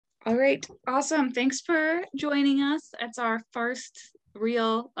All right, awesome. Thanks for joining us. It's our first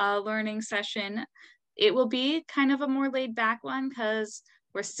real learning session. It will be kind of a more laid back one because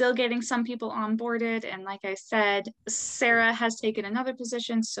we're still getting some people onboarded. And like I said, Sarah has taken another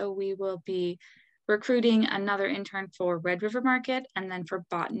position, so we will be recruiting another intern for Red River Market and then for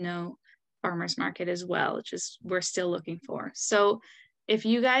Bottineau Farmers Market as well, which is we're still looking for. So if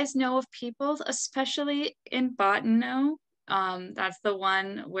you guys know of people, especially in Bottineau, that's the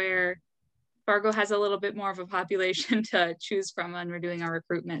one where Fargo has a little bit more of a population to choose from when we're doing our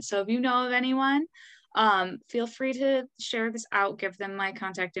recruitment. So if you know of anyone, feel free to share this out, give them my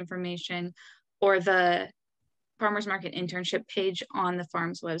contact information or the farmers market internship page on the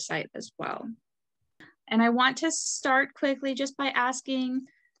farm's website as well. And I want to start quickly just by asking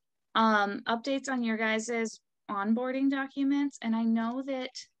updates on your guys's onboarding documents. And I know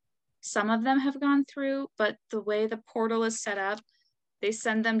that some of them have gone through, but the way the portal is set up, they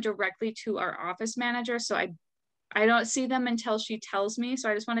send them directly to our office manager. So I don't see them until she tells me. So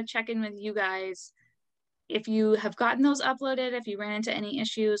I just want to check in with you guys if you have gotten those uploaded, if you ran into any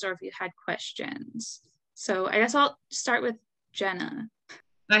issues, or if you had questions. So I guess I'll start with Jenna.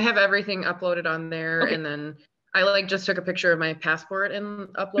 I have everything uploaded on there, Okay. and then I just took a picture of my passport and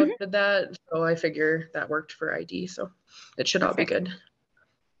uploaded that. So I figure that worked for ID. So it should all be good.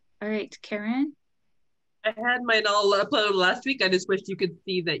 All right, Karen. I had mine all uploaded last week. I just wished you could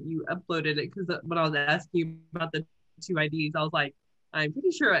see that you uploaded it because when I was asking you about the two IDs, I was like, I'm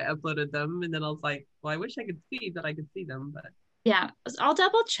pretty sure I uploaded them. And then I was like, well, I wish I could see that I could see them. But yeah, I'll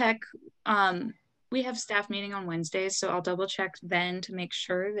double check. We have staff meeting on Wednesdays, so I'll double check then to make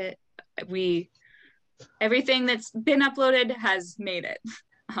sure that everything that's been uploaded has made it.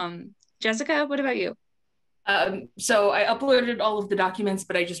 Jessica, what about you? So I uploaded all of the documents,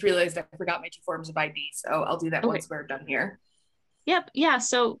 but I just realized I forgot my 2 forms of ID. So I'll do that once we're done here. Yep. Yeah.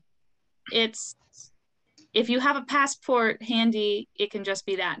 So it's, if you have a passport handy, it can just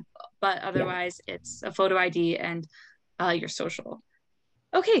be that. But otherwise, it's a photo ID and your social.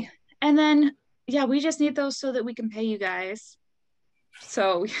 Okay. And then, yeah, we just need those so that we can pay you guys.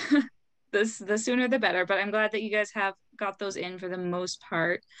 So the sooner the better. But I'm glad that you guys have got those in for the most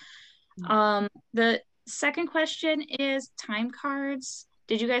part. The second question is time cards.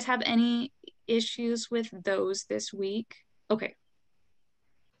 Did you guys have any issues with those this week? Okay.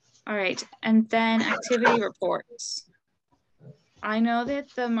 All right. And then activity reports. I know that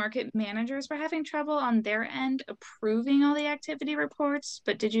the market managers were having trouble on their end approving all the activity reports,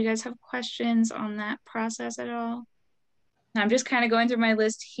 but did you guys have questions on that process at all? I'm just kind of going through my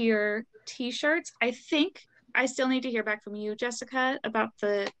list here. T-shirts. I think I still need to hear back from you, Jessica, about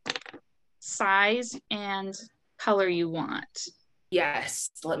the size and color you want.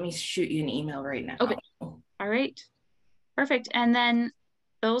 Yes. Let me shoot you an email right now. Okay. All right. Perfect. And then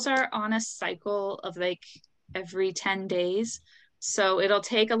those are on a cycle of like every 10 days. So it'll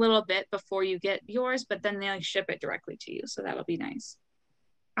take a little bit before you get yours, but then they like ship it directly to you. So that'll be nice.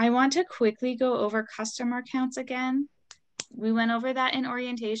 I want to quickly go over customer counts again. We went over that in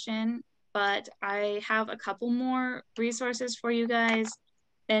orientation, but I have a couple more resources for you guys.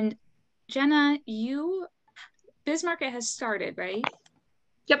 And Jenna, BizMarket has started, right?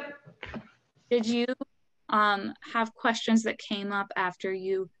 Yep. Did you have questions that came up after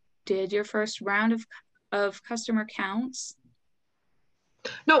you did your first round of customer counts?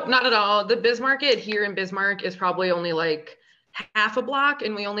 Nope, not at all. The BizMarket here in Bismarck is probably only like half a block,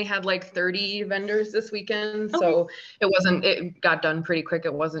 and we only had like 30 vendors this weekend. Okay. So it got done pretty quick.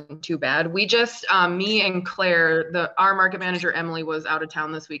 It wasn't too bad. We just, me and Claire, our market manager, Emily, was out of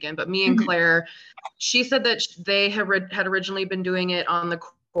town this weekend, but me and Claire, she said that they had originally been doing it on the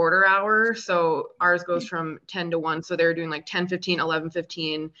quarter hour. So ours goes from 10 to 1. So they're doing like 10:15,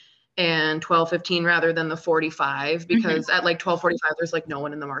 11:15, and 12:15 rather than the 45, because at like 12:45 there's like no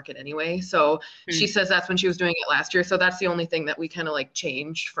one in the market anyway. So she says that's when she was doing it last year. So that's the only thing that we kind of like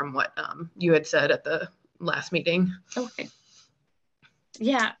changed from what you had said at the last meeting. Okay.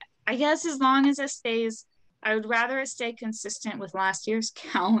 Yeah, I guess as long as it stays, I would rather it stay consistent with last year's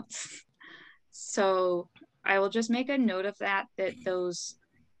counts. So I will just make a note of that those,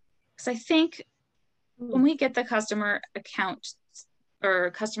 because I think when we get the customer account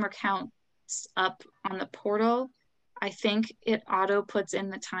or customer counts up on the portal, I think it auto puts in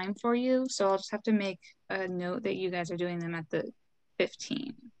the time for you. So I'll just have to make a note that you guys are doing them at the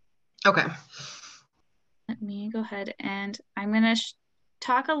 15. Okay. Let me go ahead and I'm going to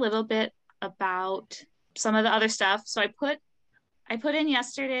talk a little bit about some of the other stuff. So I put in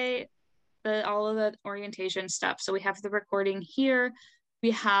yesterday all of the orientation stuff. So we have the recording here. We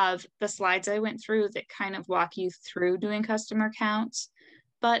have the slides I went through that kind of walk you through doing customer counts.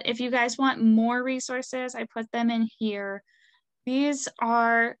 But if you guys want more resources, I put them in here. These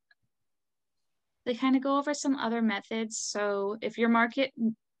are, they kind of go over some other methods. So if your market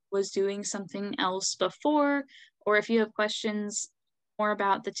was doing something else before, or if you have questions more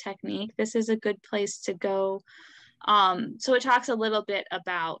about the technique, this is a good place to go. So it talks a little bit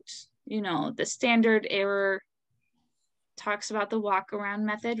about, you know, the standard error, talks about the walk around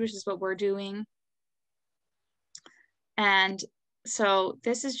method, which is what we're doing. And so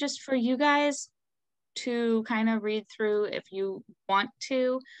this is just for you guys to kind of read through if you want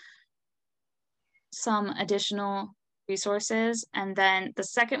to, some additional resources. And then the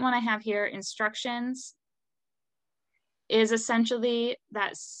second one I have here, instructions, is essentially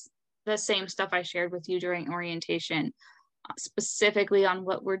that's the same stuff I shared with you during orientation, specifically on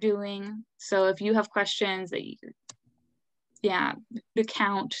what we're doing. So if you have questions that you, the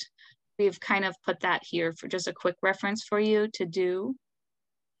count, we've kind of put that here for just a quick reference for you to do.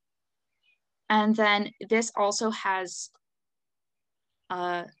 And then this also has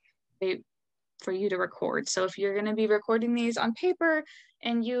for you to record. So if you're going to be recording these on paper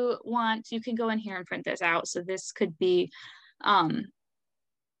and you want, you can go in here and print this out. So this could be,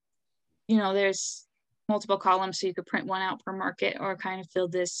 you know, there's multiple columns, so you could print one out per market or kind of fill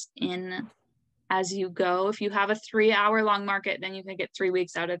this in as you go. If you have a 3-hour-long market, then you can get 3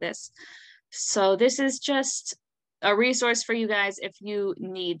 weeks out of this. So this is just a resource for you guys if you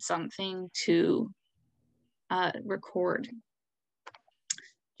need something to record.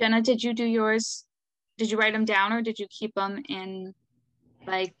 Jenna, did you do yours? Did you write them down or did you keep them in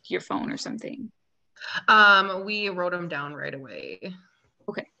like your phone or something? We wrote them down right away.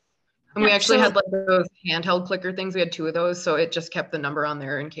 Okay. And we actually had like those handheld clicker things. We had 2 of those, so it just kept the number on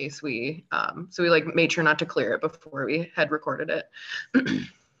there in case we, so we like made sure not to clear it before we had recorded it.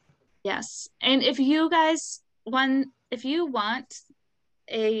 Yes, and if you guys if you want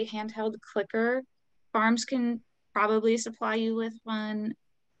a handheld clicker, farms can probably supply you with one.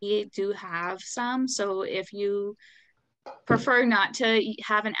 We do have some, so if you prefer not to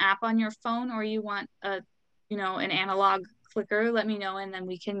have an app on your phone or you want a, you know, an analog clicker, let me know and then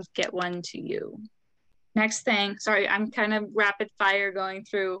we can get one to you. Next thing, sorry, I'm kind of rapid fire going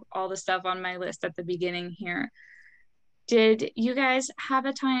through all the stuff on my list at the beginning here. Did you guys have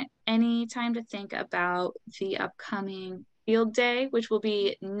any time to think about the upcoming field day, which will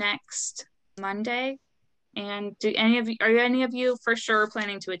be next Monday? And are any of you for sure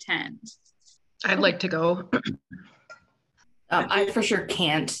planning to attend? I'd like to go. I for sure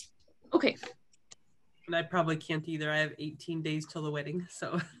can't. Okay. And I probably can't either. I have 18 days till the wedding,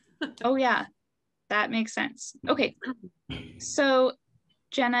 so. Oh yeah, that makes sense. Okay. So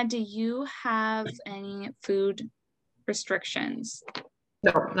Jenna, do you have any food restrictions?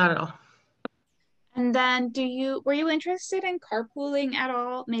 No, not at all. And then were you interested in carpooling at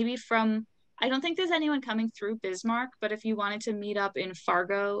all? Maybe from, I don't think there's anyone coming through Bismarck, but if you wanted to meet up in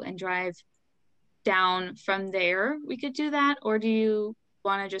Fargo and drive down from there, we could do that. Or do you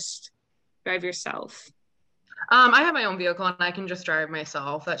want to just drive yourself? I have my own vehicle and I can just drive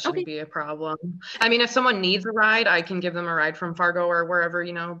myself. That shouldn't be a problem. I mean, if someone needs a ride, I can give them a ride from Fargo or wherever,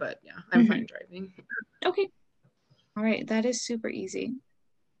 you know, but yeah, I'm fine driving. Okay. All right. That is super easy.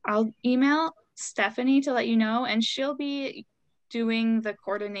 I'll email Stephanie to let you know, and she'll be doing the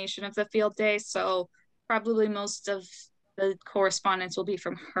coordination of the field day. So probably most of the correspondence will be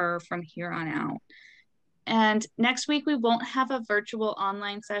from her from here on out. And next week, we won't have a virtual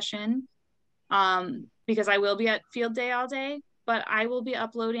online session because I will be at field day all day, but I will be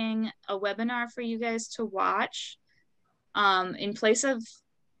uploading a webinar for you guys to watch in place of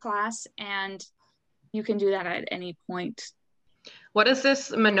class, and you can do that at any point. What is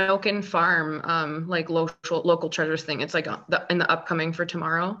this Minokan Farm, like local treasures thing? It's like in the upcoming for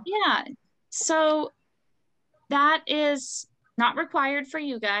tomorrow? Yeah, so that is not required for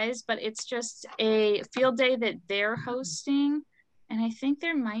you guys, but it's just a field day that they're hosting. And I think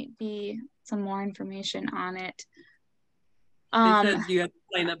there might be some more information on it. They said you have to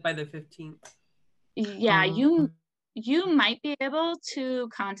sign up by the 15th. Yeah, you might be able to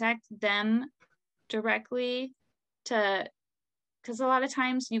contact them directly because a lot of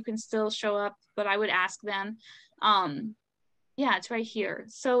times you can still show up, but I would ask them. Yeah, it's right here.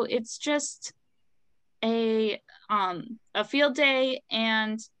 So it's just a field day,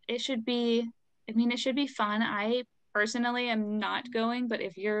 and it should be fun. I personally am not going, but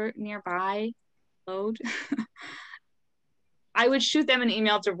if you're nearby, load. I would shoot them an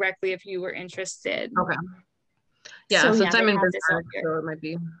email directly if you were interested. Okay. Yeah, so since I'm in Bismarck, so it might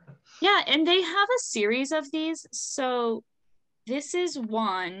be. Yeah, and they have a series of these. So this is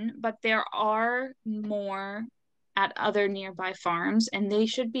one, but there are more at other nearby farms, and they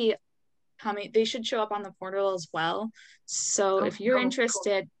should be coming, they should show up on the portal as well. So if you're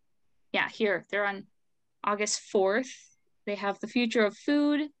interested, yeah, here, they're on August 4th. They have the Future of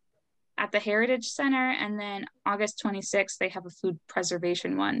Food at the Heritage Center, and then August 26th, they have a food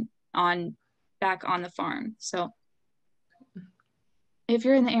preservation one back on the farm. So if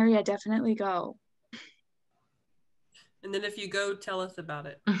you're in the area, definitely go. And then if you go, tell us about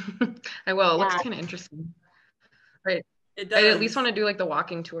it. I will. It looks kind of interesting. Right. It does. I at least want to do like the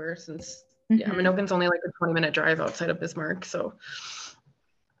walking tour since Minoken's only like a 20-minute drive outside of Bismarck. So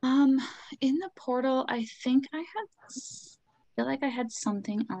in the portal, I think I feel like I had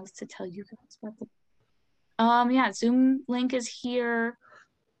something else to tell you guys about the yeah, Zoom link is here.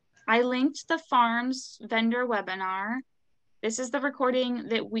 I linked the farms vendor webinar. This is the recording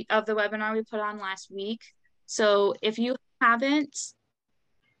that of the webinar we put on last week. So if you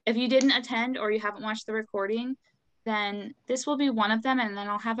didn't attend or you haven't watched the recording, then this will be one of them, and then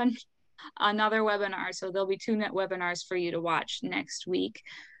I'll have another webinar. So there'll be 2 webinars for you to watch next week.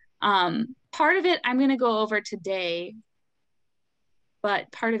 Part of it I'm going to go over today,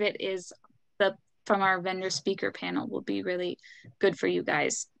 but part of it is from our vendor speaker panel will be really good for you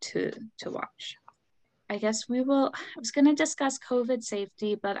guys to watch. I guess I was going to discuss COVID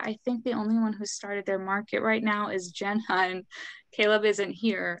safety, but I think the only one who started their market right now is Jenna, and Caleb isn't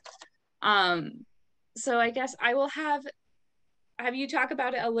here. So I guess I will have you talk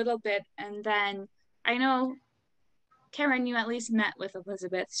about it a little bit, and then I know, Karen, you at least met with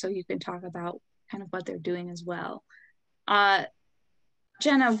Elizabeth, so you can talk about kind of what they're doing as well.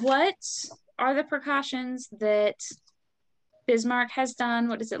 Jenna, what are the precautions that Bismarck has done?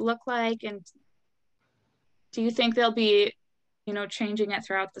 What does it look like? And do you think they'll be, changing it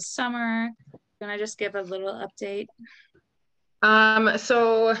throughout the summer? Can I just give a little update?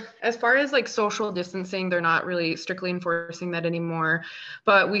 So as far as like social distancing, they're not really strictly enforcing that anymore,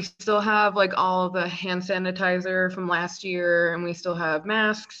 but we still have like all the hand sanitizer from last year, and we still have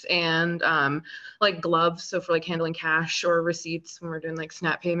masks and like gloves. So for like handling cash or receipts when we're doing like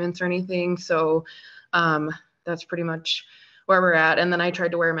SNAP payments or anything. So that's pretty much where we're at. And then I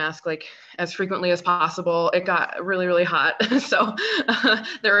tried to wear a mask like as frequently as possible. It got really, really hot. So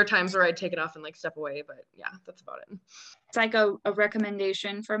there were times where I'd take it off and like step away, but yeah, that's about it. It's like a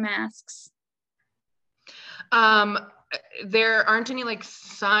recommendation for masks. There aren't any like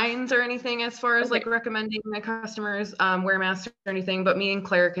signs or anything as far as like recommending my customers wear masks or anything, but me and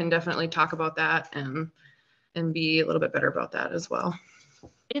Claire can definitely talk about that and be a little bit better about that as well.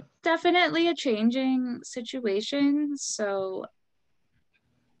 It's definitely a changing situation. So,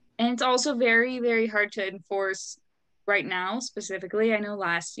 and it's also very, very hard to enforce right now, specifically. I know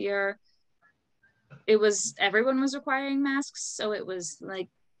last year everyone was requiring masks. So it was like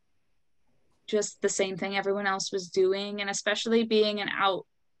just the same thing everyone else was doing. And especially being an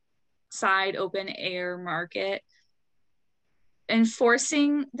outside open air market,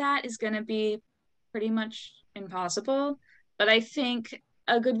 enforcing that is going to be pretty much impossible. But I think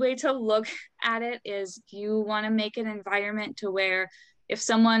a good way to look at it is you want to make an environment to where if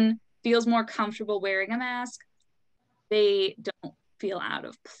someone feels more comfortable wearing a mask, they don't feel out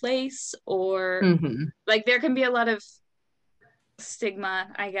of place, or like there can be a lot of stigma,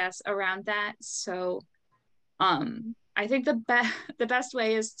 I guess, around that. So I think the best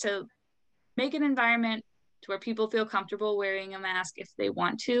way is to make an environment to where people feel comfortable wearing a mask if they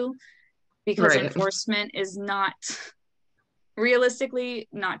want to, because enforcement is not realistically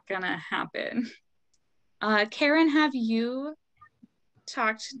not gonna happen. Karen, have you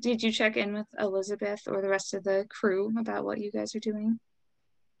did you check in with Elizabeth or the rest of the crew about what you guys are doing?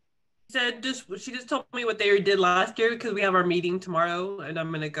 She just told me what they did last year, because we have our meeting tomorrow and I'm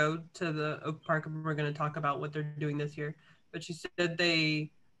going to go to the Oak Park and we're going to talk about what they're doing this year. But she said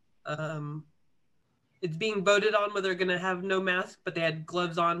it's being voted on whether they're going to have no mask, but they had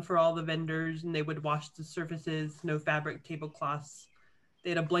gloves on for all the vendors and they would wash the surfaces, no fabric tablecloths.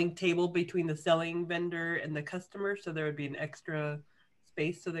 They had a blank table between the selling vendor and the customer, so there would be an extra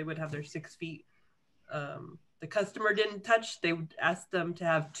space, so they would have their 6 feet. The customer didn't touch. They would ask them to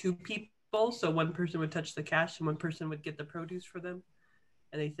have 2 people, so one person would touch the cash and one person would get the produce for them.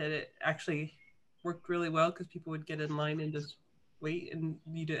 And they said it actually worked really well because people would get in line and just wait, and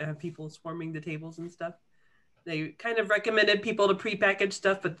you didn't have people swarming the tables and stuff. They kind of recommended people to pre-package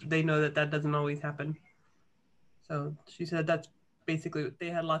stuff, but they know that doesn't always happen. So she said that's basically, they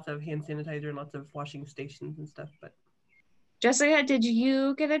had lots of hand sanitizer and lots of washing stations and stuff. But Jessica, did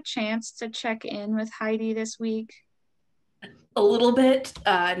you get a chance to check in with Heidi this week? A little bit,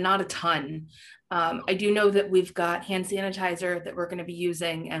 not a ton. I do know that we've got hand sanitizer that we're going to be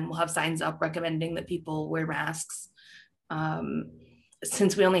using, and we'll have signs up recommending that people wear masks.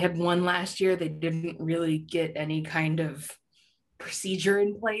 Since we only had one last year, they didn't really get any kind of procedure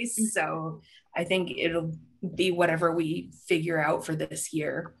in place. So I think it'll be whatever we figure out for this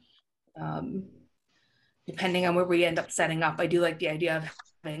year. Depending on where we end up setting up, I do like the idea of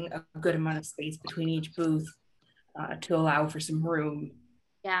having a good amount of space between each booth to allow for some room.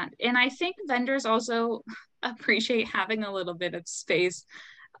 Yeah, and I think vendors also appreciate having a little bit of space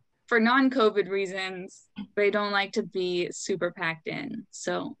for non-COVID reasons. They don't like to be super packed in.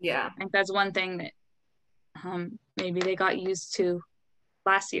 So yeah, I think that's one thing that maybe they got used to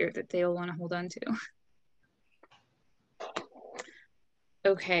last year that they'll want to hold on to.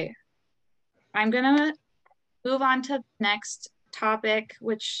 Okay, I'm gonna move on to the next topic,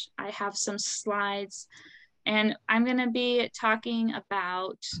 which I have some slides, and I'm gonna be talking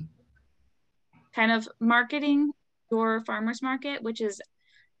about kind of marketing your farmers market, which is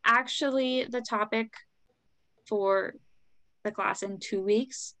actually the topic for the class in 2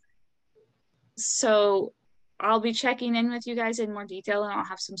 weeks. So I'll be checking in with you guys in more detail, and I'll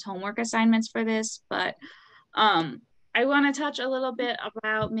have some homework assignments for this, but I want to touch a little bit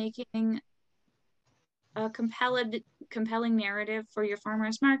about making a compelling narrative for your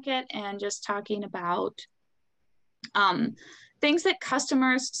farmers market, and just talking about things that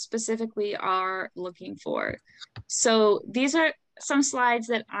customers specifically are looking for. So these are some slides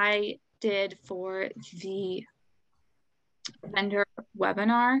that I did for the vendor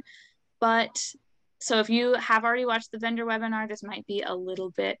webinar, but so if you have already watched the vendor webinar, this might be a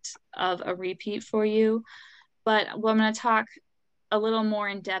little bit of a repeat for you, but I'm going to talk a little more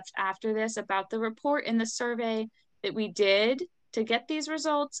in depth after this about the report and the survey that we did to get these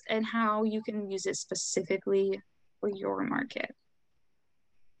results and how you can use it specifically for your market.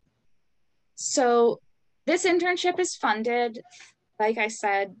 So this internship is funded, like I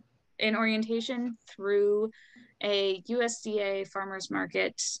said, in orientation through a USDA Farmers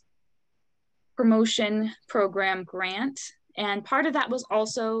Market Promotion Program grant. And part of that was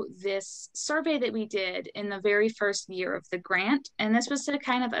also this survey that we did in the very first year of the grant. And this was to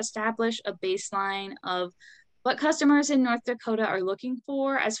kind of establish a baseline of what customers in North Dakota are looking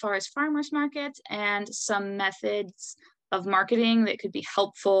for as far as farmers markets, and some methods of marketing that could be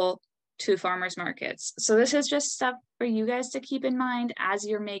helpful to farmers markets. So this is just stuff for you guys to keep in mind as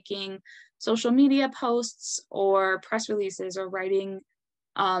you're making social media posts or press releases or writing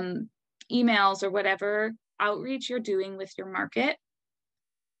emails or whatever outreach you're doing with your market.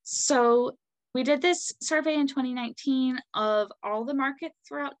 So we did this survey in 2019 of all the markets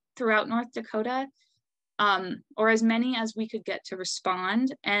throughout North Dakota, or as many as we could get to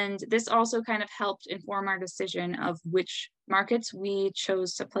respond. And this also kind of helped inform our decision of which markets we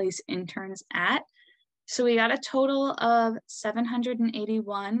chose to place interns at. So we got a total of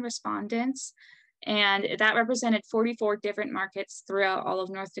 781 respondents, and that represented 44 different markets throughout all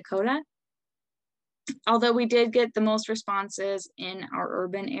of North Dakota. Although we did get the most responses in our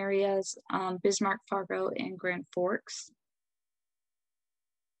urban areas, Bismarck, Fargo, and Grand Forks.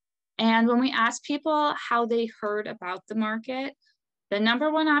 And when we asked people how they heard about the market, the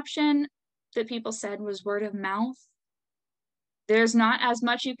number one option that people said was word of mouth. There's not as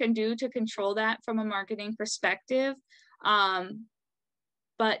much you can do to control that from a marketing perspective,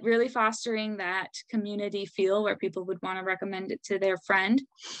 but really fostering that community feel where people would want to recommend it to their friend.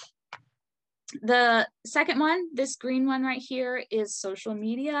 The second one, this green one right here, is social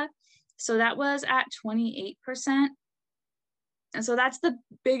media. So that was at 28%. And so that's the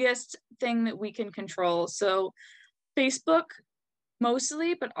biggest thing that we can control. So Facebook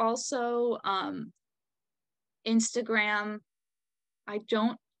mostly, but also Instagram.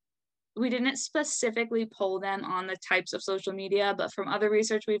 We didn't specifically poll them on the types of social media, but from other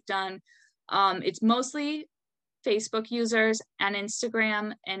research we've done, it's mostly Facebook users and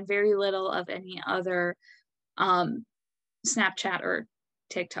Instagram, and very little of any other Snapchat or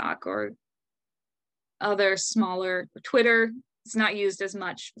TikTok or other smaller. Twitter is not used as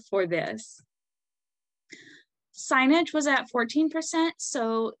much for this. Signage was at 14%,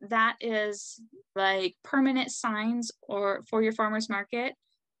 so that is like permanent signs or for your farmers market.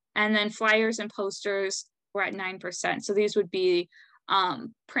 And then flyers and posters were at 9%. So these would be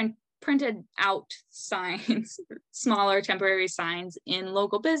printed out signs, smaller temporary signs in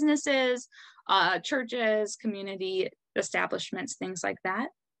local businesses, churches, community establishments, things like that.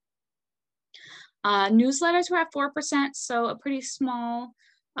 Newsletters were at 4%, so a pretty small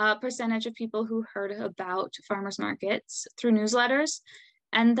percentage of people who heard about farmers markets through newsletters.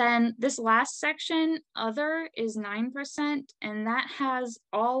 And then this last section, other, is 9%, and that has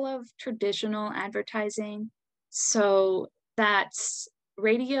all of traditional advertising. So that's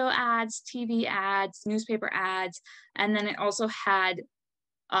radio ads, TV ads, newspaper ads, and then it also had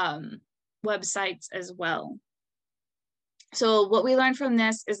websites as well. So what we learned from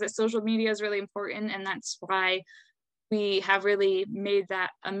this is that social media is really important, and that's why we have really made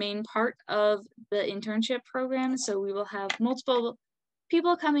that a main part of the internship program. So we will have multiple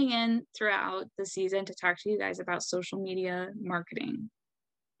people coming in throughout the season to talk to you guys about social media marketing.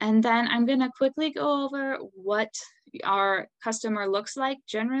 And then I'm going to quickly go over what our customer looks like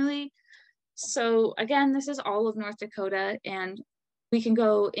generally. So again, this is all of North Dakota, and we can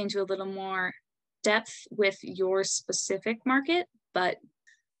go into a little more depth with your specific market, but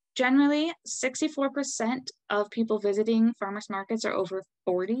generally 64% of people visiting farmers markets are over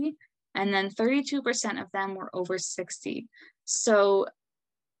 40, and then 32% of them were over 60. So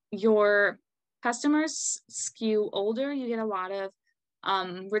your customers skew older. You get a lot of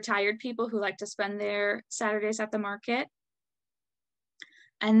retired people who like to spend their Saturdays at the market.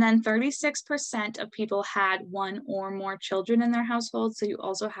 And then 36% of people had one or more children in their household. So you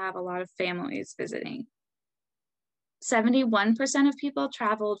also have a lot of families visiting. 71% of people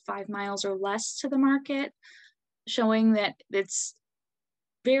traveled 5 miles or less to the market, showing that it's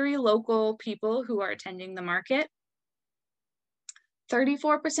very local people who are attending the market.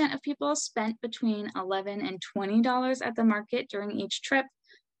 34% of people spent between $11 and $20 at the market during each trip.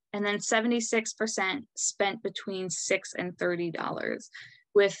 And then 76% spent between $6 and $30,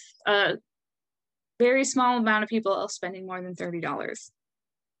 with a very small amount of people spending more than $30.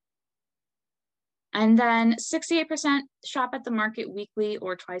 And then 68% shop at the market weekly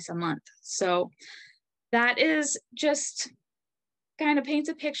or twice a month. So that is just kind of paints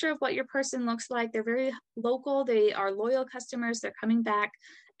a picture of what your person looks like. They're very local. They are loyal customers. They're coming back.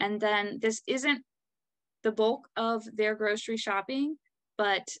 And then this isn't the bulk of their grocery shopping,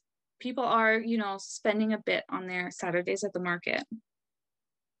 but people are, you know, spending a bit on their Saturdays at the market.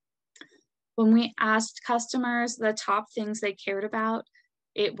 When we asked customers the top things they cared about,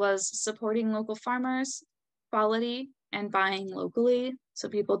 it was supporting local farmers, quality, and buying locally. So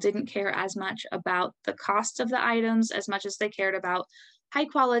people didn't care as much about the cost of the items as much as they cared about high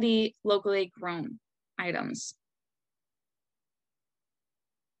quality, locally grown items.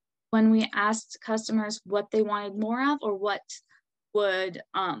 When we asked customers what they wanted more of or what would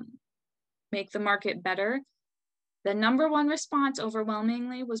make the market better, the number one response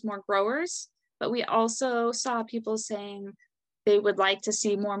overwhelmingly was more growers, but we also saw people saying they would like to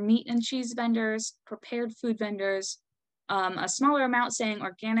see more meat and cheese vendors, prepared food vendors, a smaller amount saying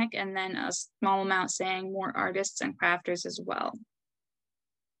organic, and then a small amount saying more artists and crafters as well.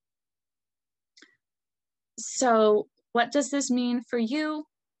 So what does this mean for you?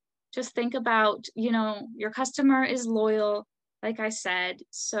 Just think about, you know, your customer is loyal, like I said.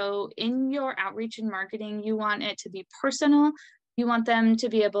 So in your outreach and marketing, you want it to be personal. You want them to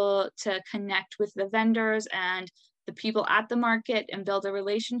be able to connect with the vendors and the people at the market and build a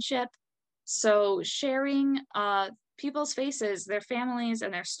relationship. So sharing people's faces, their families,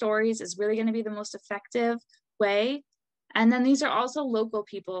 and their stories is really going to be the most effective way. And then these are also local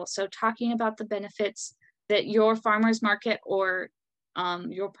people. So talking about the benefits that your farmers market or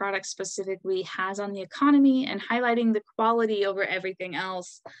your product specifically has on the economy, and highlighting the quality over everything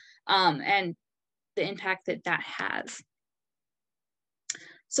else, and the impact that that has.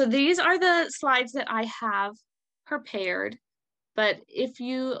 So these are the slides that I have prepared, but if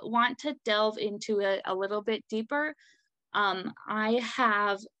you want to delve into it a little bit deeper, I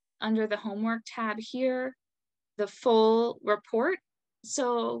have under the homework tab here the full report.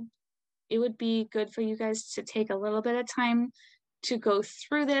 So it would be good for you guys to take a little bit of time to go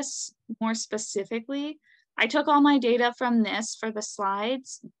through this more specifically. I took all my data from this for the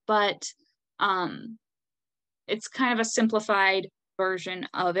slides, but it's kind of a simplified version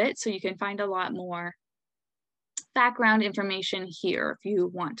of it. So you can find a lot more background information here if you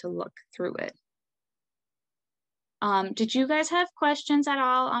want to look through it. Did you guys have questions at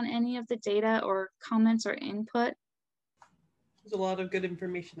all on any of the data or comments or input? There's a lot of good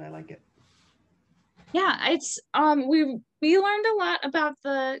information. I like it. Yeah, it's we learned a lot about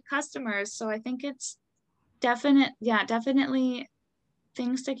the customers, so I think it's definitely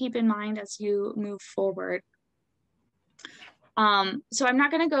things to keep in mind as you move forward. So I'm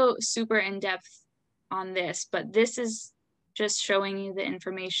not going to go super in depth on this, but this is just showing you the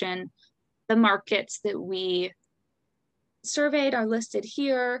information. The markets that we surveyed are listed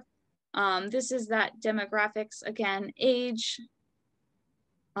here. This is that demographics, again, age,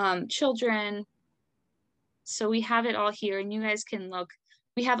 children. So we have it all here, and you guys can look.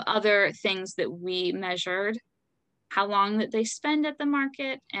 We have other things that we measured, how long that they spend at the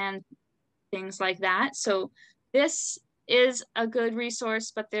market and things like that. So this is a good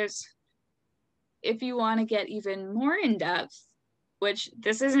resource, but if you want to get even more in depth, which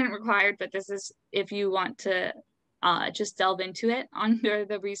this isn't required, but this is if you want to just delve into it under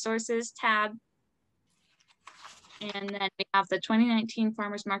the resources tab. And then we have the 2019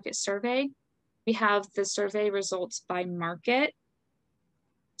 Farmers Market Survey. We have the survey results by market.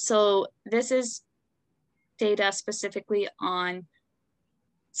 So this is data specifically on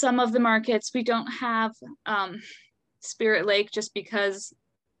some of the markets. We don't have Spirit Lake just because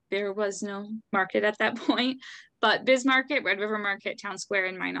there was no market at that point, but Biz Market, Red River Market, Town Square,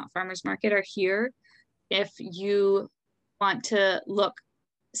 and Minot Farmers Market are here if you want to look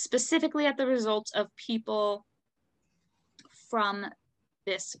specifically at the results of people from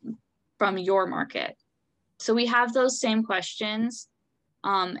your market. So we have those same questions,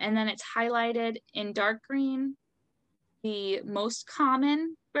 and then it's highlighted in dark green the most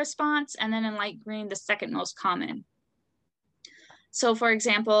common response, and then in light green the second most common. So for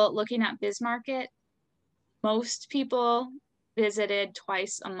example, looking at Biz Market, most people visited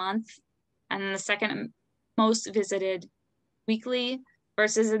twice a month, and the second most visited weekly,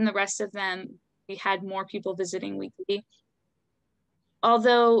 versus in the rest of them, we had more people visiting weekly.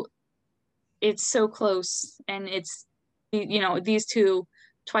 Although it's so close, and it's, you know, these two,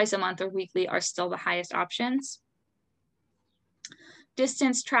 twice a month or weekly, are still the highest options.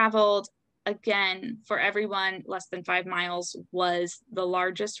 Distance traveled, again, for everyone less than 5 miles was the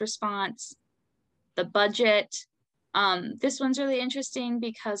largest response. The budget, this one's really interesting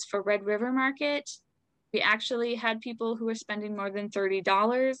because for Red River Market, we actually had people who were spending more than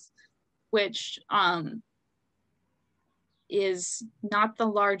 $30, which is not the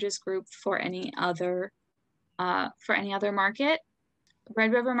largest group for any other market.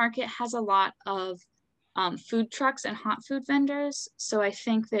 Red River Market has a lot of food trucks and hot food vendors, so I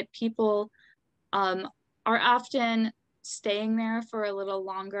think that people are often staying there for a little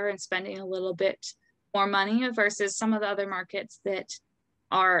longer and spending a little bit more money versus some of the other markets that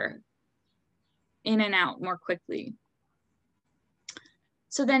are in and out more quickly.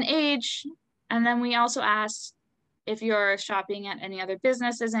 So then age, and then we also asked if you're shopping at any other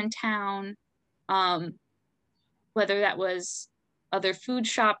businesses in town, whether that was other food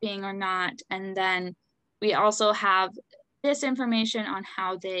shopping or not. And then we also have this information on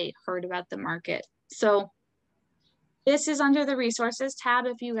how they heard about the market. So this is under the resources tab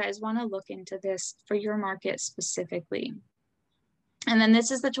if you guys want to look into this for your market specifically. And then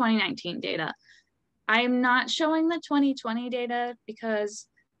this is the 2019 data. I am not showing the 2020 data because,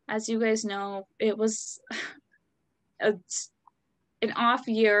 as you guys know, it was an off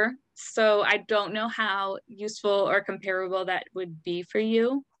year. So I don't know how useful or comparable that would be for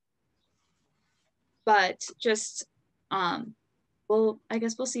you. But just, I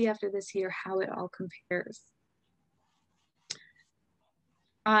guess we'll see after this year how it all compares.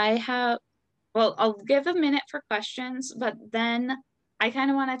 I'll give a minute for questions, but then I kind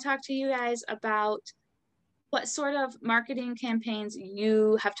of want to talk to you guys about what sort of marketing campaigns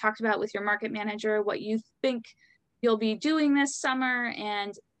you have talked about with your market manager, what you think you'll be doing this summer,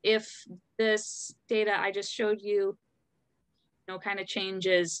 and if this data I just showed you, kind of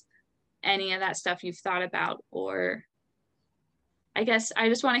changes any of that stuff you've thought about. Or I guess I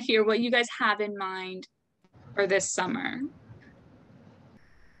just want to hear what you guys have in mind for this summer.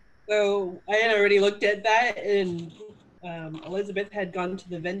 So I had already looked at that, and Elizabeth had gone to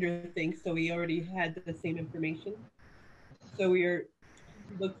the vendor thing, so we already had the same information. So we are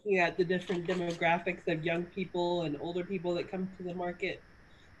looking at the different demographics of young people and older people that come to the market.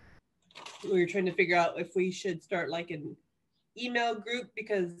 We were trying to figure out if we should start like an email group,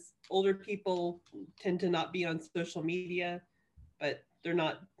 because older people tend to not be on social media, but they're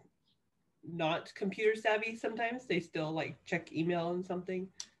not computer savvy sometimes. They still like check email and something.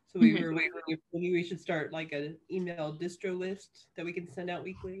 So we were wondering if maybe we should start like an email distro list that we can send out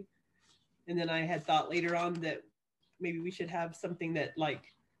weekly. And then I had thought later on that maybe we should have something that like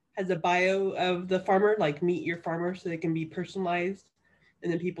has a bio of the farmer, like meet your farmer, so they can be personalized.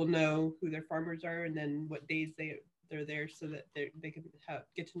 And then people know who their farmers are and then what days they're there, so that they can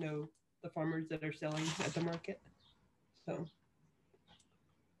get to know the farmers that are selling at the market. So.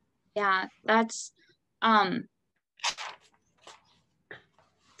 Yeah, that's,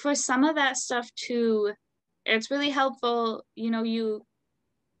 for some of that stuff too, it's really helpful, you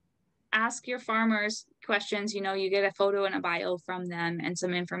ask your farmers questions, you get a photo and a bio from them and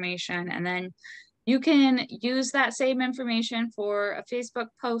some information, and then you can use that same information for a Facebook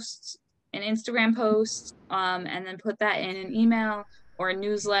post, an Instagram post, and then put that in an email or a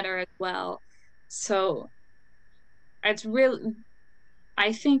newsletter as well. So it's really,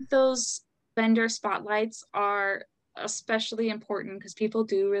 I think those vendor spotlights are especially important because people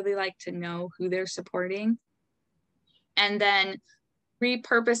do really like to know who they're supporting. And then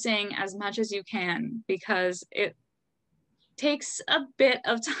repurposing as much as you can, because it takes a bit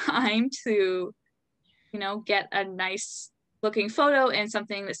of time to, you know, get a nice looking photo and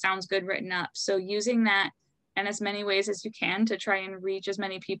something that sounds good written up. So using that in as many ways as you can to try and reach as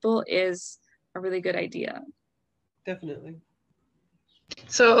many people is a really good idea. Definitely.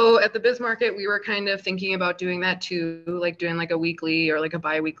 So at the Biz Market, we were kind of thinking about doing that too, like doing like a weekly or like a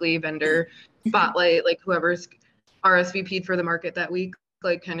bi-weekly vendor spotlight, like whoever's RSVP'd for the market that week,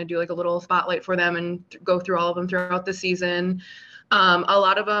 like kind of do like a little spotlight for them and go through all of them throughout the season. A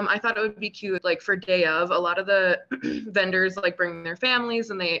lot of them, I thought it would be cute, like for day of, a lot of the vendors like bring their families,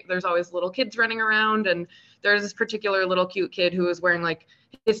 and there's always little kids running around. And there's this particular little cute kid who was wearing like,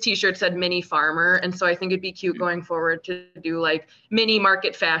 his t-shirt said mini farmer. And so I think it'd be cute going forward to do like mini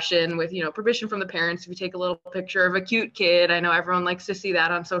market fashion with, you know, permission from the parents. If you take a little picture of a cute kid, I know everyone likes to see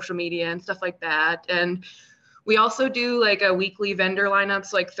that on social media and stuff like that. And we also do like a weekly vendor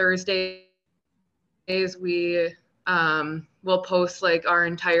lineups, like Thursdays we we'll post like our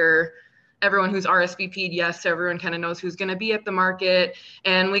entire, everyone who's RSVP'd, yes, so everyone kind of knows who's going to be at the market.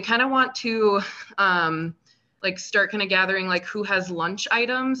 And we kind of want to like start kind of gathering like who has lunch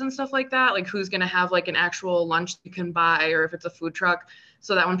items and stuff like that, like who's going to have like an actual lunch you can buy, or if it's a food truck,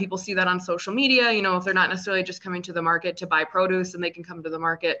 so that when people see that on social media, you know, if they're not necessarily just coming to the market to buy produce, and they can come to the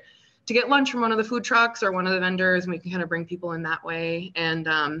market to get lunch from one of the food trucks or one of the vendors, and we can kind of bring people in that way. And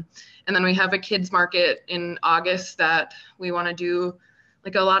then we have a kids market in August that we want to do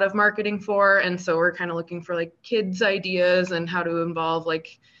like a lot of marketing for. And so we're kind of looking for like kids ideas and how to involve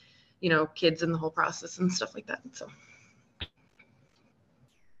like, you know, kids in the whole process and stuff like that. So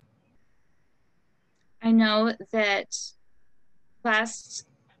I know that last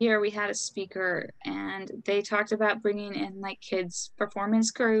year we had a speaker and they talked about bringing in like kids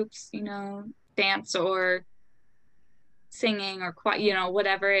performance groups, you know, dance or singing or you know,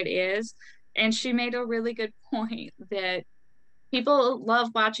 whatever it is. And she made a really good point that people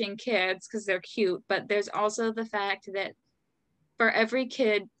love watching kids because they're cute, but there's also the fact that for every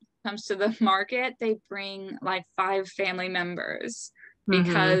kid comes to the market, they bring like 5 family members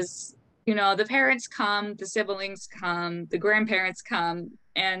because, you know, the parents come, the siblings come, the grandparents come.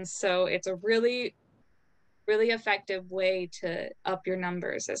 And so it's a really, really effective way to up your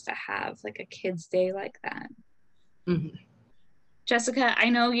numbers is to have like a kids' day like that. Mm-hmm. Jessica, I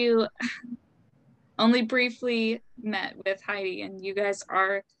know you only briefly met with Heidi and you guys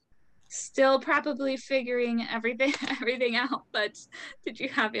are still probably figuring everything out, but did you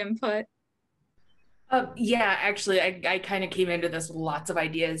have input? Yeah, actually, I kind of came into this with lots of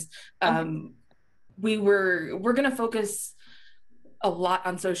ideas. We're gonna focus a lot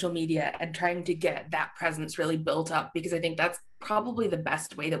on social media and trying to get that presence really built up, because I think that's probably the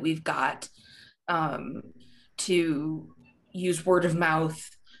best way that we've got to use word of mouth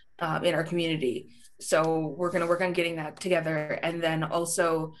in our community. So we're going to work on getting that together. And then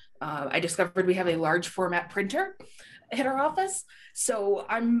also, I discovered we have a large format printer at our office. So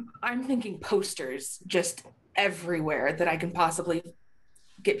I'm thinking posters just everywhere that I can possibly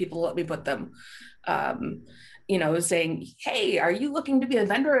get people to let me put them. You know, saying, hey, are you looking to be a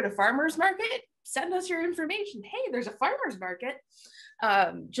vendor at a farmer's market? Send us your information. Hey, there's a farmer's market.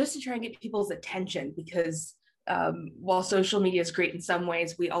 Just to try and get people's attention, because while social media is great in some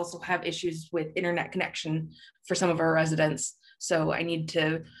ways, we also have issues with internet connection for some of our residents. So I need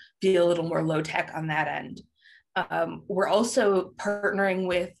to be a little more low tech on that end. We're also partnering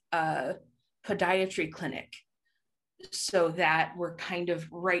with a podiatry clinic so that we're kind of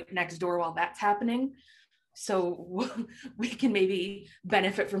right next door while that's happening. So we can maybe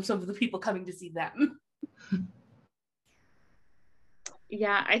benefit from some of the people coming to see them.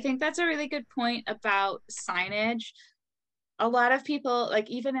 Yeah, I think that's a really good point about signage. A lot of people, like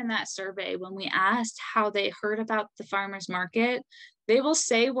even in that survey, when we asked how they heard about the farmers market, they will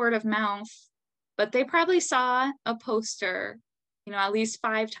say word of mouth, but they probably saw a poster, you know, at least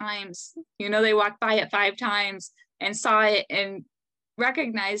 5 times. You know, they walked by it 5 times and saw it and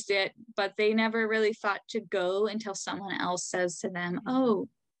recognized it, but they never really thought to go until someone else says to them, oh,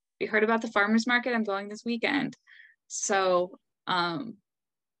 you heard about the farmers market? I'm going this weekend. So word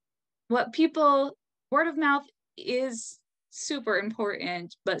of mouth is super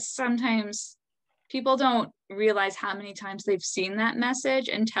important, but sometimes people don't realize how many times they've seen that message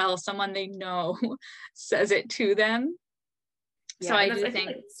until someone they know says it to them. Yeah, so I do think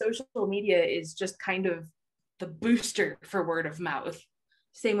like social media is just kind of the booster for word of mouth.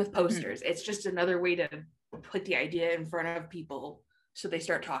 Same with posters. It's just another way to put the idea in front of people so they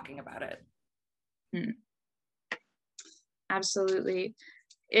start talking about it. Absolutely.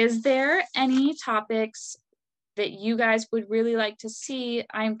 Is there any topics that you guys would really like to see?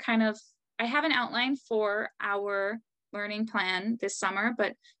 I have an outline for our learning plan this summer,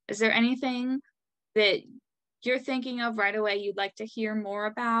 but is there anything that you're thinking of right away you'd like to hear more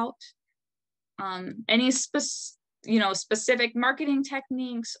about? Any specific marketing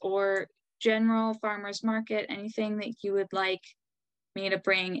techniques or general farmers market, anything that you would like me to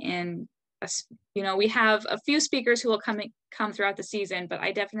bring in? We have a few speakers who will come throughout the season, but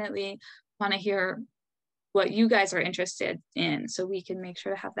I definitely want to hear what you guys are interested in so we can make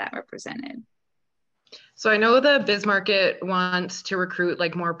sure to have that represented. So I know the Biz Market wants to recruit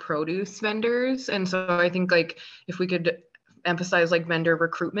like more produce vendors. And so I think like if we could emphasize like vendor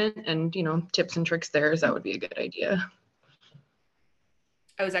recruitment and, tips and tricks there, that would be a good idea.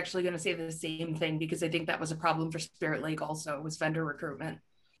 I was actually going to say the same thing because I think that was a problem for Spirit Lake also, was vendor recruitment.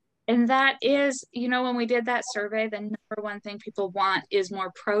 And that is, when we did that survey, the number one thing people want is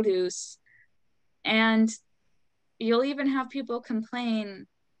more produce. And you'll even have people complain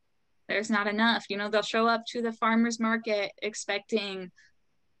there's not enough. They'll show up to the farmer's market expecting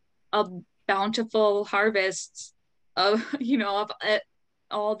a bountiful harvest of, of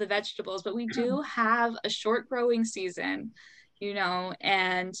all the vegetables, but we do have a short growing season,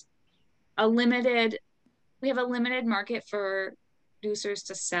 and we have a limited market for producers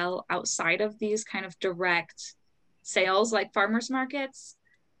to sell outside of these kind of direct sales like farmers markets.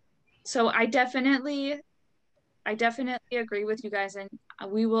 So I definitely agree with you guys, and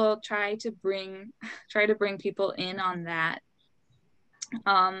we will try to bring people in on that.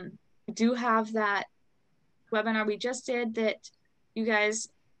 We do have that webinar we just did that you guys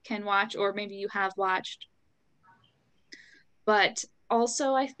can watch, or maybe you have watched. But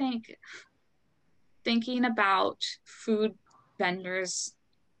also I think thinking about food vendors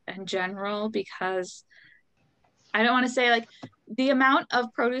in general, because I don't want to say like the amount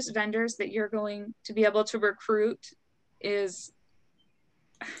of produce vendors that you're going to be able to recruit is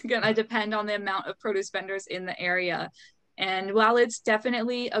going to depend on the amount of produce vendors in the area. And while it's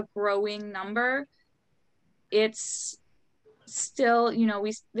definitely a growing number, it's still,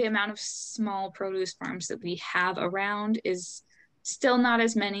 the amount of small produce farms that we have around is still not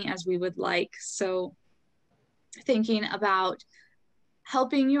as many as we would like. So thinking about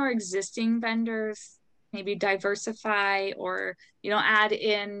helping your existing vendors maybe diversify or, add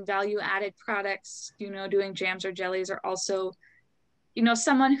in value added products, doing jams or jellies, or also,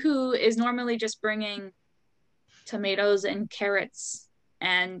 someone who is normally just bringing tomatoes and carrots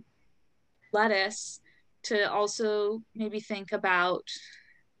and lettuce to also maybe think about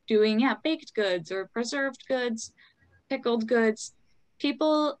doing, baked goods or preserved goods, pickled goods.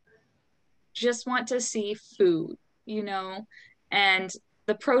 People just want to see food, and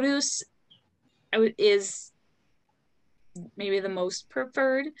the produce is maybe the most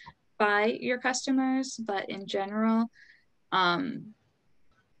preferred by your customers, but in general, the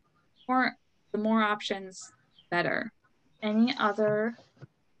more options, better. Any other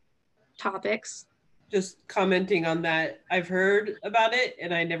topics? Just commenting on that, I've heard about it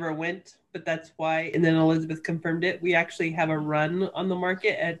and I never went, but that's why. And then Elizabeth confirmed it. We actually have a run on the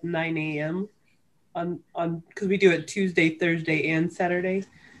market at 9 a.m. on because we do it Tuesday, Thursday, and Saturday.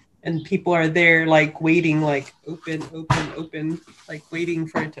 And people are there like waiting, like open, like waiting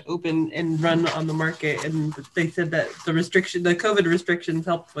for it to open and run on the market. And they said that the COVID restrictions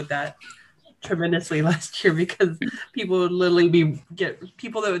helped with that tremendously last year, because people would literally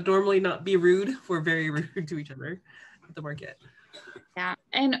people that would normally not be rude were very rude to each other at the market. Yeah,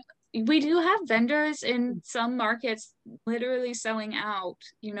 and we do have vendors in some markets literally selling out,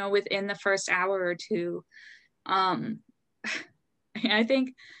 within the first hour or two. I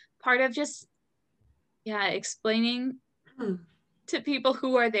think part of just explaining to people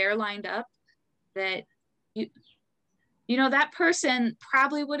who are there lined up that that person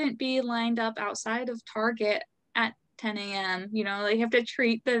probably wouldn't be lined up outside of Target at 10 a.m. They have to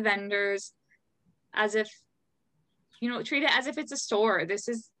treat the vendors as if treat it as if it's a store. This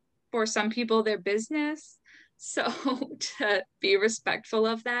is for some people their business, so to be respectful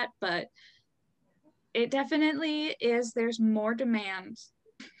of that. But it definitely is, there's more demand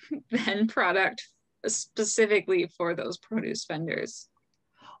than product specifically for those produce vendors.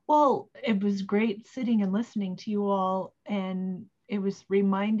 Well, it was great sitting and listening to you all, and it was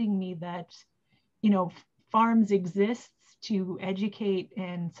reminding me that, farms exists to educate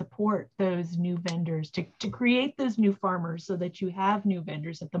and support those new vendors, to create those new farmers so that you have new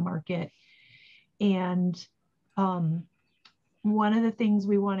vendors at the market. And one of the things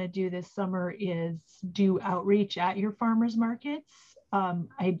we want to do this summer is do outreach at your farmers markets.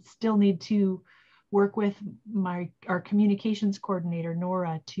 I still need to work with our communications coordinator,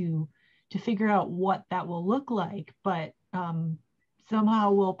 Nora, to figure out what that will look like, but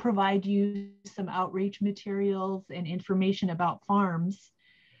somehow we'll provide you some outreach materials and information about farms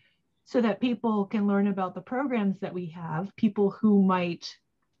so that people can learn about the programs that we have, people who might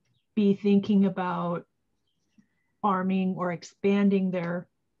be thinking about farming or expanding their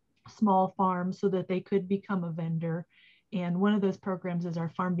small farm so that they could become a vendor. And one of those programs is our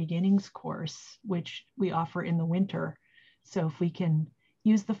Farm Beginnings course, which we offer in the winter. So if we can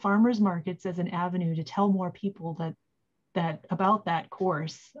use the farmers markets as an avenue to tell more people that about that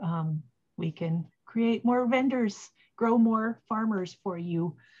course, we can create more vendors, grow more farmers for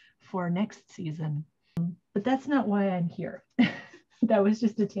you for next season. But that's not why I'm here. That was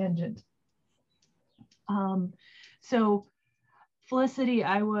just a tangent. So Felicity,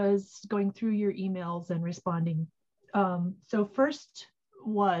 I was going through your emails and responding. So first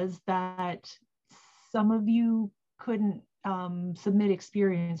was that some of you couldn't submit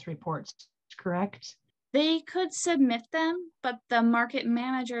experience reports, correct? They could submit them, but the market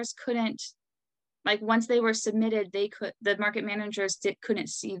managers couldn't, like once they were submitted, the market managers couldn't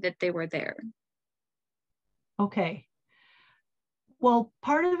see that they were there. Okay. Well,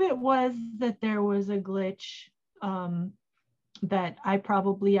 part of it was that there was a glitch that I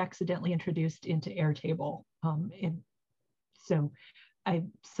probably accidentally introduced into Airtable. So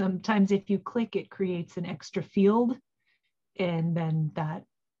sometimes if you click, it creates an extra field, and then that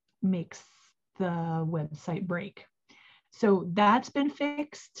makes the website break. So that's been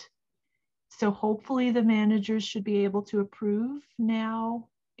fixed. So hopefully the managers should be able to approve now,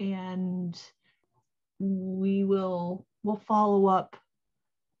 and we'll follow up.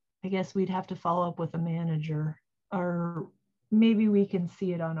 I guess we'd have to follow up with a manager, or maybe we can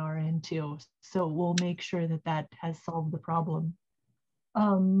see it on our end too. So we'll make sure that that has solved the problem.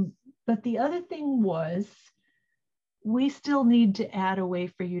 But the other thing was, we still need to add a way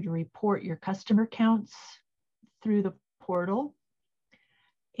for you to report your customer counts through the portal.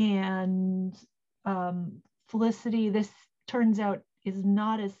 And Felicity, this turns out is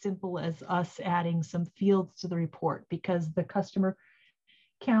not as simple as us adding some fields to the report, because the customer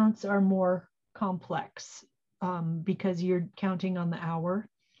counts are more complex because you're counting on the hour.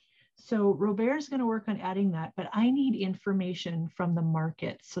 So Robert's going to work on adding that, but I need information from the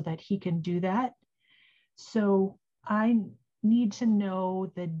market so that he can do that. So I need to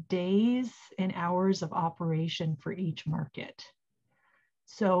know the days and hours of operation for each market.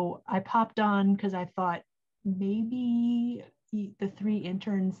 So I popped on because I thought maybe the 3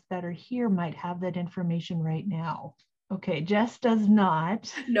 interns that are here might have that information right now. Okay, Jess does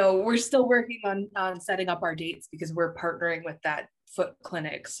not. No, we're still working on setting up our dates because we're partnering with that foot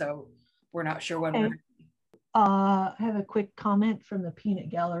clinic. So we're not sure when we're. I have a quick comment from the Peanut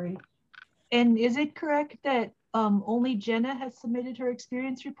Gallery. And is it correct that only Jenna has submitted her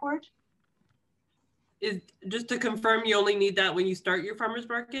experience report? Just to confirm, you only need that when you start your farmers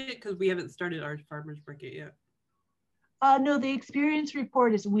market, because we haven't started our farmers market yet. No, the experience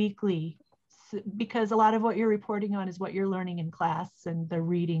report is weekly, because a lot of what you're reporting on is what you're learning in class and the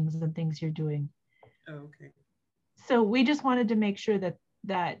readings and things you're doing. Oh, okay. So we just wanted to make sure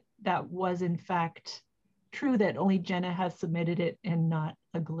that was in fact true, that only Jenna has submitted it and not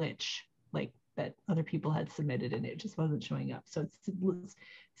a glitch like that other people had submitted and it just wasn't showing up. So it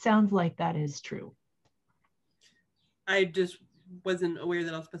sounds like that is true. I just wasn't aware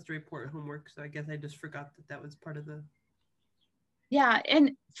that I was supposed to report homework, so I guess I just forgot that was part of the. Yeah,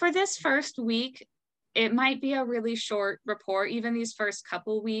 and for this first week, it might be a really short report, even these first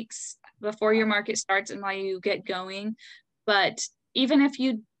couple weeks before your market starts and while you get going. But even if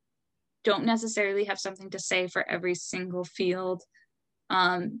you don't necessarily have something to say for every single field,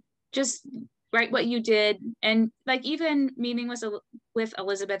 just write what you did. And like even meeting with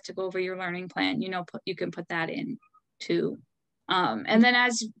Elizabeth to go over your learning plan, you can put that in too. And then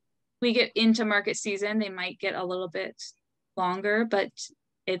as we get into market season, they might get a little bit longer, but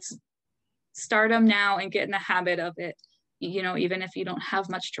it's start them now and get in the habit of it, even if you don't have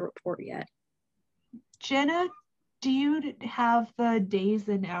much to report yet. Jenna, do you have the days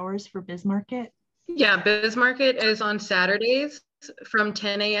and hours for BizMarket? Yeah, BizMarket is on Saturdays from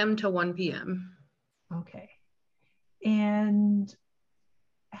 10 a.m. to 1 p.m. Okay. And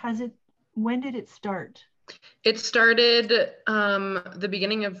when did it start? It started the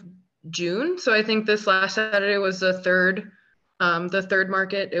beginning of June. So I think this last Saturday was the third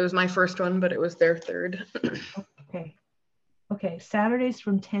market. It was my first one, but it was their third. Okay. Saturdays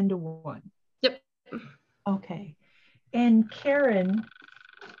from 10 to 1. Yep. Okay. And Karen,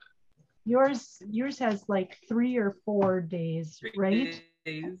 yours has like 3 or 4 days, right?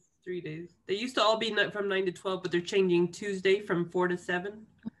 3 days. 3 days. They used to all be from 9 to 12, but they're changing Tuesday from 4 to 7.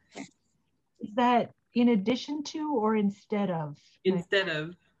 Is that in addition to or instead of? Instead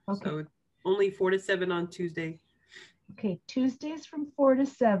of. Okay. So only 4 to 7 on Tuesday. Okay, Tuesdays from 4 to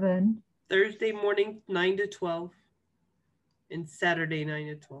 7. Thursday morning 9 to 12. And Saturday 9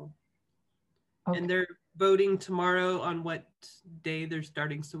 to 12. Okay. And they're voting tomorrow on what day they're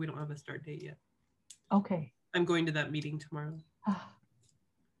starting, so we don't have a start date yet. Okay. I'm going to that meeting tomorrow.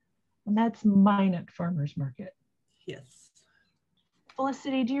 And that's Minot Farmers Market. Yes.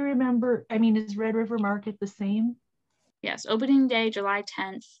 Felicity, do you remember, I mean, is Red River Market the same? Yes, opening day, July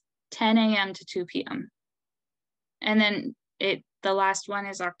 10th, 10 a.m. to 2 p.m. And then the last one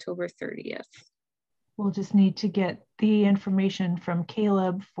is October 30th. We'll just need to get the information from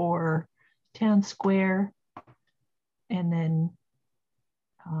Caleb for Town Square. And then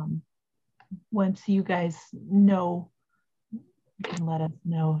once you guys know, you can let us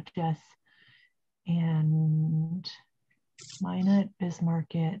know, Jess. And Minot,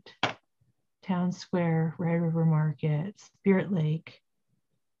 Bismarcket, Town Square, Red River Market, Spirit Lake.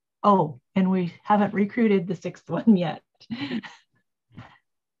 Oh, and we haven't recruited the 6th one yet.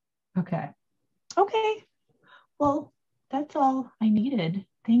 Okay. Okay. Well, that's all I needed.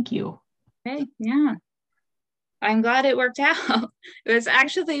 Thank you. Okay, yeah. I'm glad it worked out. It was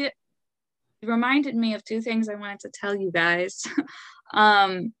actually, it reminded me of 2 things I wanted to tell you guys.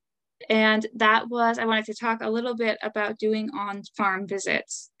 And that was, I wanted to talk a little bit about doing on-farm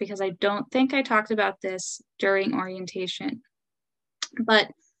visits, because I don't think I talked about this during orientation. But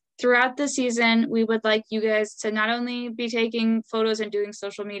throughout the season, we would like you guys to not only be taking photos and doing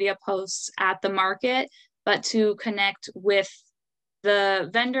social media posts at the market, but to connect with the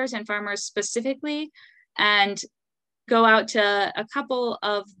vendors and farmers specifically and go out to a couple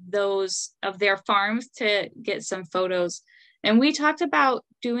of their farms to get some photos. And we talked about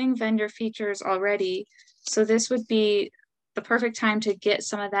doing vendor features already. So this would be the perfect time to get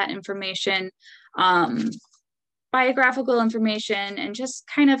some of that information, biographical information, and just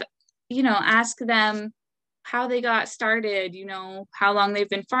kind of, ask them how they got started, how long they've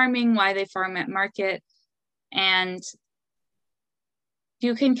been farming, why they farm at market. And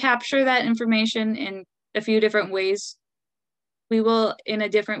you can capture that information in a few different ways. We will, in a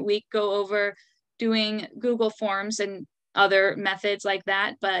different week, go over doing Google Forms and other methods like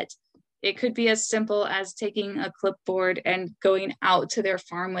that, but it could be as simple as taking a clipboard and going out to their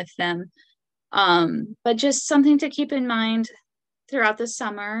farm with them. But just something to keep in mind throughout the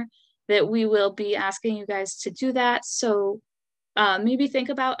summer, that we will be asking you guys to do that. So maybe think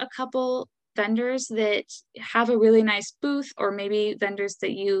about a couple vendors that have a really nice booth, or maybe vendors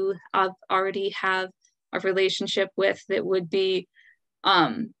that you already have a relationship with that would be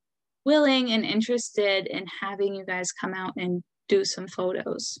willing and interested in having you guys come out and do some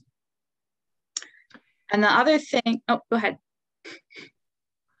photos. And the other thing, oh, go ahead.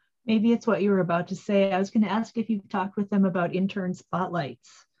 Maybe it's what you were about to say. I was going to ask if you've talked with them about intern spotlights.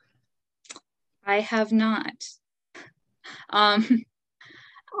 I have not.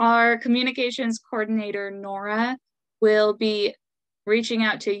 Our communications coordinator, Nora, will be reaching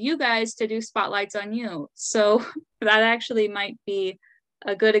out to you guys to do spotlights on you. So that actually might be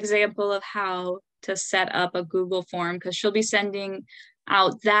a good example of how to set up a Google form, because she'll be sending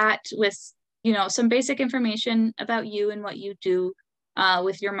out that with, some basic information about you and what you do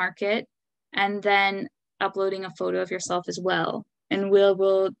with your market, and then uploading a photo of yourself as well. And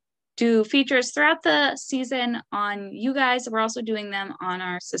we'll do features throughout the season on you guys. We're also doing them on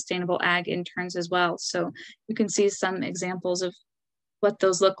our sustainable ag interns as well. So you can see some examples of what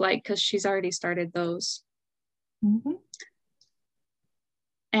those look like, because she's already started those. Mm-hmm.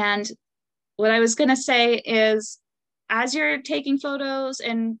 And what I was going to say is, as you're taking photos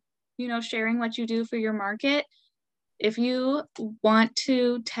and, sharing what you do for your market, if you want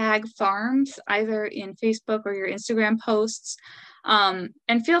to tag farms either in Facebook or your Instagram posts,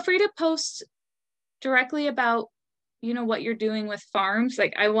 and feel free to post directly about, what you're doing with farms.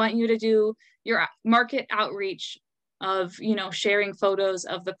 Like, I want you to do your market outreach of, sharing photos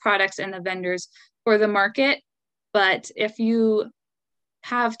of the products and the vendors for the market. But if you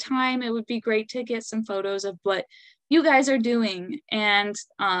have time, it would be great to get some photos of what you guys are doing, and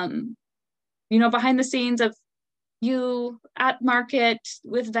behind the scenes of you at market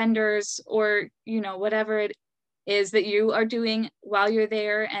with vendors, or whatever it is that you are doing while you're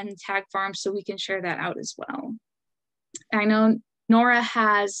there, and tag farms so we can share that out as well. I know Nora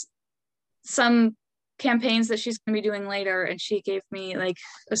has some campaigns that she's going to be doing later, and she gave me like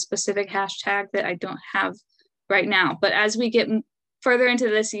a specific hashtag that I don't have right now, but as we get further into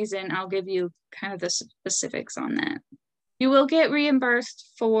the season, I'll give you kind of the specifics on that. You will get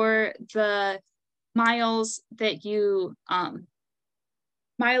reimbursed for the miles that you,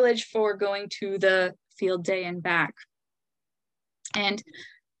 mileage for going to the field day and back. And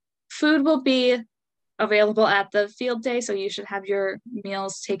food will be available at the field day, so you should have your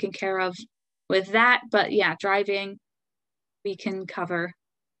meals taken care of with that. But yeah, driving, we can cover.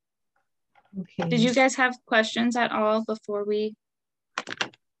 Okay. Did you guys have questions at all before we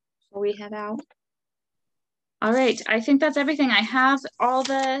head out? All right, I think that's everything. I have all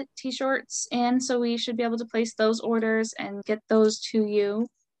the t-shirts in, so we should be able to place those orders and get those to you.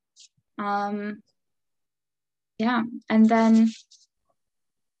 Yeah, and then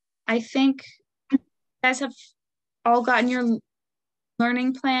I think you guys have all gotten your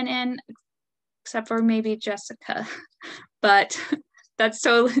learning plan in, except for maybe Jessica, but that's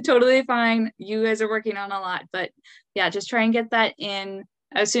totally fine. You guys are working on a lot, but yeah, just try and get that in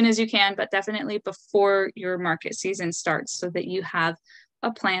as soon as you can, but definitely before your market season starts so that you have a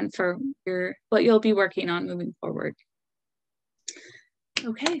plan for what you'll be working on moving forward.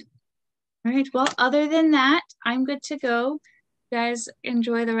 Okay. All right. Well, other than that, I'm good to go. You guys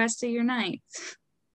enjoy the rest of your night.